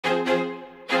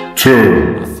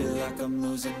10. I feel like I'm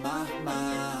losing my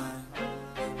mind.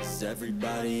 Is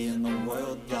everybody in the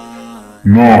world blind?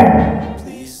 9.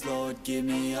 Please, Lord, give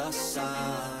me a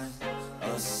sign,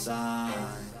 a sign.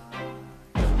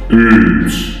 8.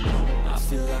 I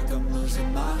feel like I'm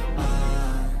losing my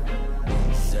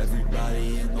mind. Is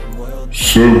everybody in the world blind?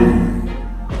 7.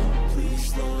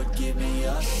 Please, Lord, give me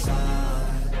a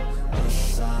sign, a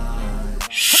sign.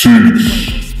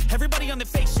 6. Everybody on the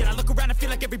fake shit. I look around and feel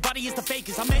like everybody is the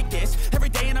fakest. I make this every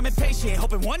day and I'm impatient,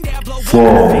 hoping one day I blow up.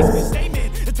 5.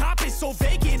 Statement, the top is so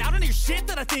vacant. I don't hear shit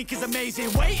that I think is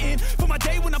amazing. Waiting for my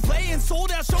day when I'm playing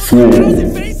sold out shows with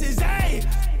 1,000 faces. Hey,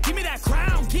 give me that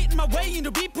crown, get in my way and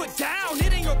to be put down.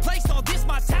 It ain't your place, all this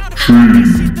my town. If I want that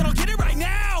shit, then I'll get it right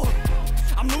now.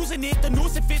 I'm losing it, the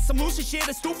noose it fits. I'm losing shit,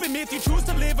 a stupid myth. You choose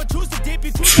to live or choose to dip.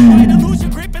 You choose to fight or lose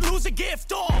your grip and lose a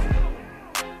gift.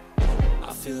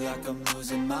 I feel like I'm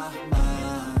losing my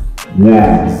mind. 1.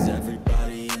 Is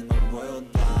everybody in the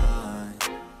world blind?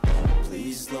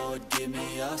 Please, Lord, give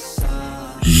me a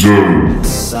sign, 0. a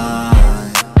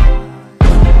sign.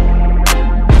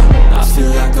 I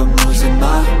feel like I'm losing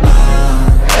my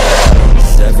mind.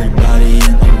 Is everybody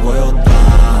in the world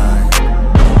blind?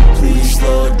 Please,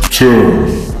 Lord, give me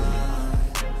 10.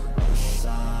 a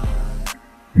sign.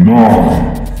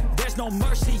 9. There's no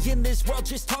mercy in this world,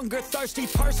 just hunger, thirsty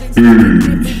persons. 8.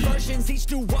 Different versions, each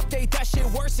new update, that shit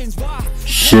worsens. Why?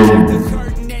 7. The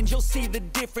curtain and you'll see the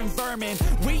different vermin.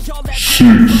 We all have 6.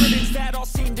 burdens that all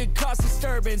seem to cause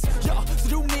disturbance. Yo, so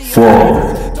do me a 5.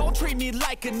 favor, don't treat me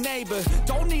like a neighbor.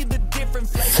 Don't need the different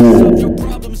flavors of your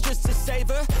problems just to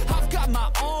savor. I've got my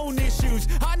own issues,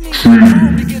 I need my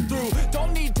own to get through.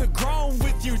 Don't need to groan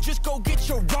with you, just go get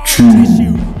your own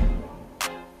tissue.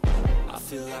 I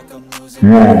feel like I'm losing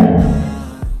my 1.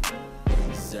 mind.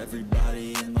 Is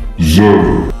everybody in the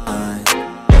 0. blind?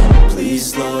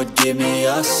 Please, Lord, give me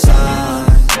a sign,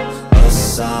 a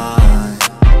sign.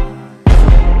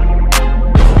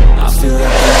 I feel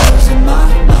like I'm losing my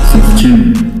mind.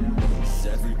 15. Is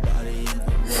everybody in the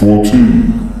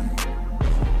 14.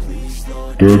 please,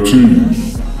 Lord, 13.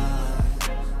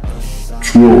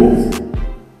 12.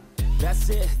 That's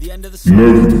it, the end of the song.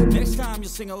 11. Next time you'll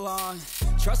sing along.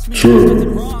 Trust me, 12. there's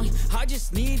nothing wrong. I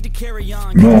just need to carry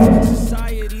on. 9.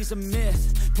 Society's a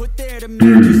myth, put there to make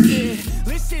you 8. sit.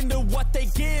 Listen to what they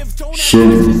give. Don't ask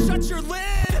 7. questions, shut your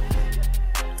lid.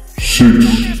 6. Don't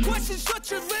ask questions, shut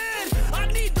your lid. I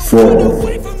need to 5. run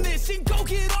away from this and go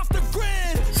get off the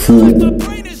grid. 4. Like my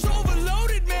brain is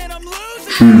overloaded, man, I'm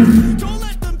losing. Don't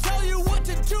let them tell you what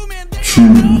to do, man, they 2.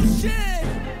 don't know shit.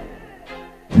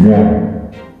 1.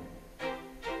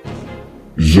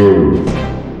 0.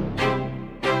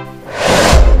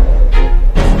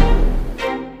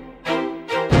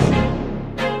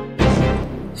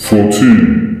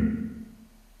 14.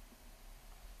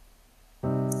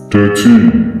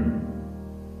 13.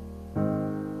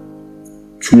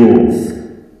 12.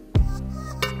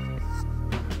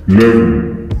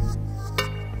 11.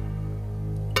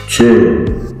 10.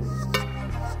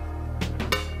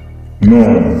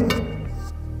 9.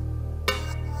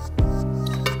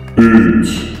 8.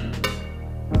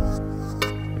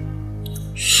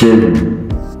 7.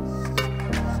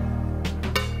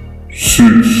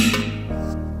 6.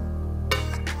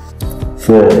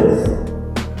 5.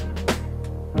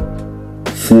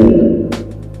 4.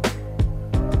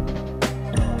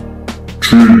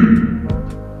 3.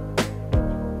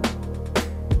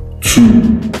 2.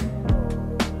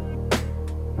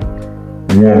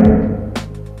 1.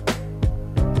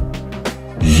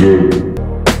 0.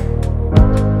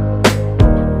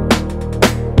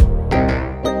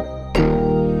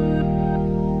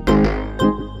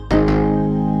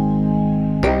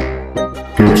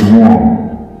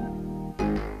 One,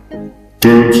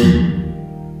 30,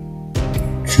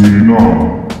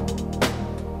 29,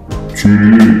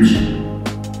 28,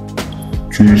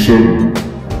 27,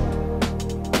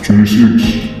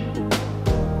 26,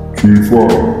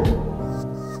 25,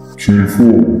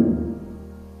 24,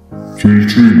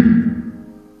 23,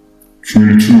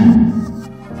 22,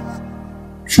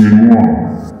 21,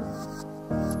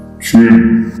 20,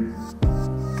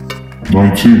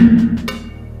 19,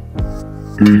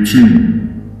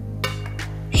 18,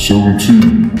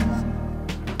 17,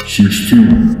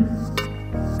 16,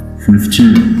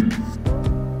 15,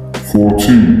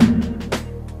 14,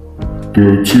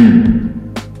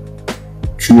 13,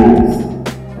 12,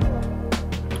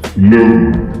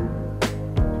 11,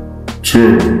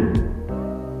 10,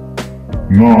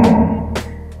 9,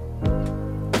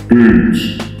 8,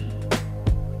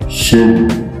 7,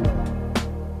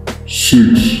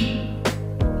 6,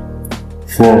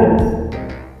 5,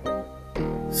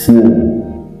 4,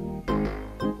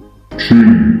 3,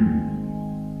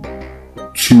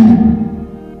 2,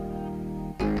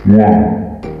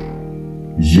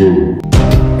 1, 0,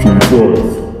 25,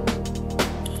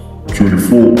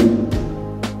 24,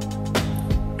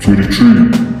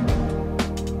 23,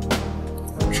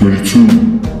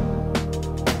 22,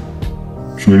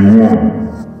 21,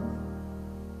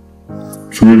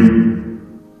 20,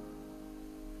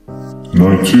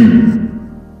 19,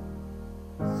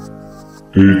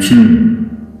 18,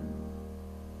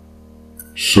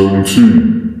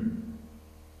 17,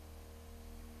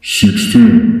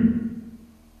 16,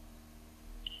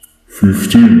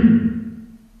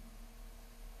 15,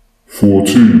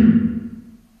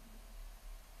 14,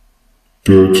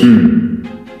 13,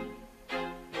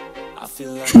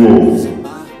 12,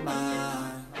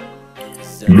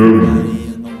 11,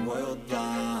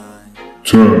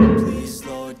 10,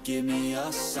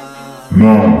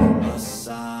 9,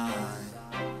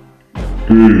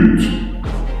 8,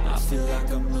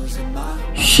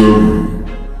 7,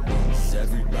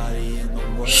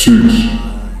 6,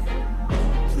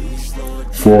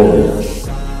 5,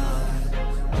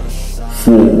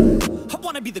 4, I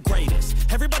wanna be the greatest.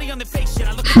 Everybody on the fake shit.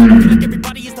 I look around like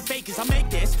everybody is the fakest. I make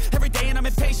this every day and I'm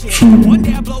impatient. One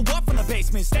day I blow up from the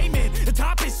basement. Statement. The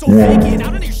top is so vacant. I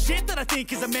don't hear shit that I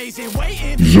think is amazing.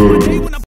 Waiting. One day when I'm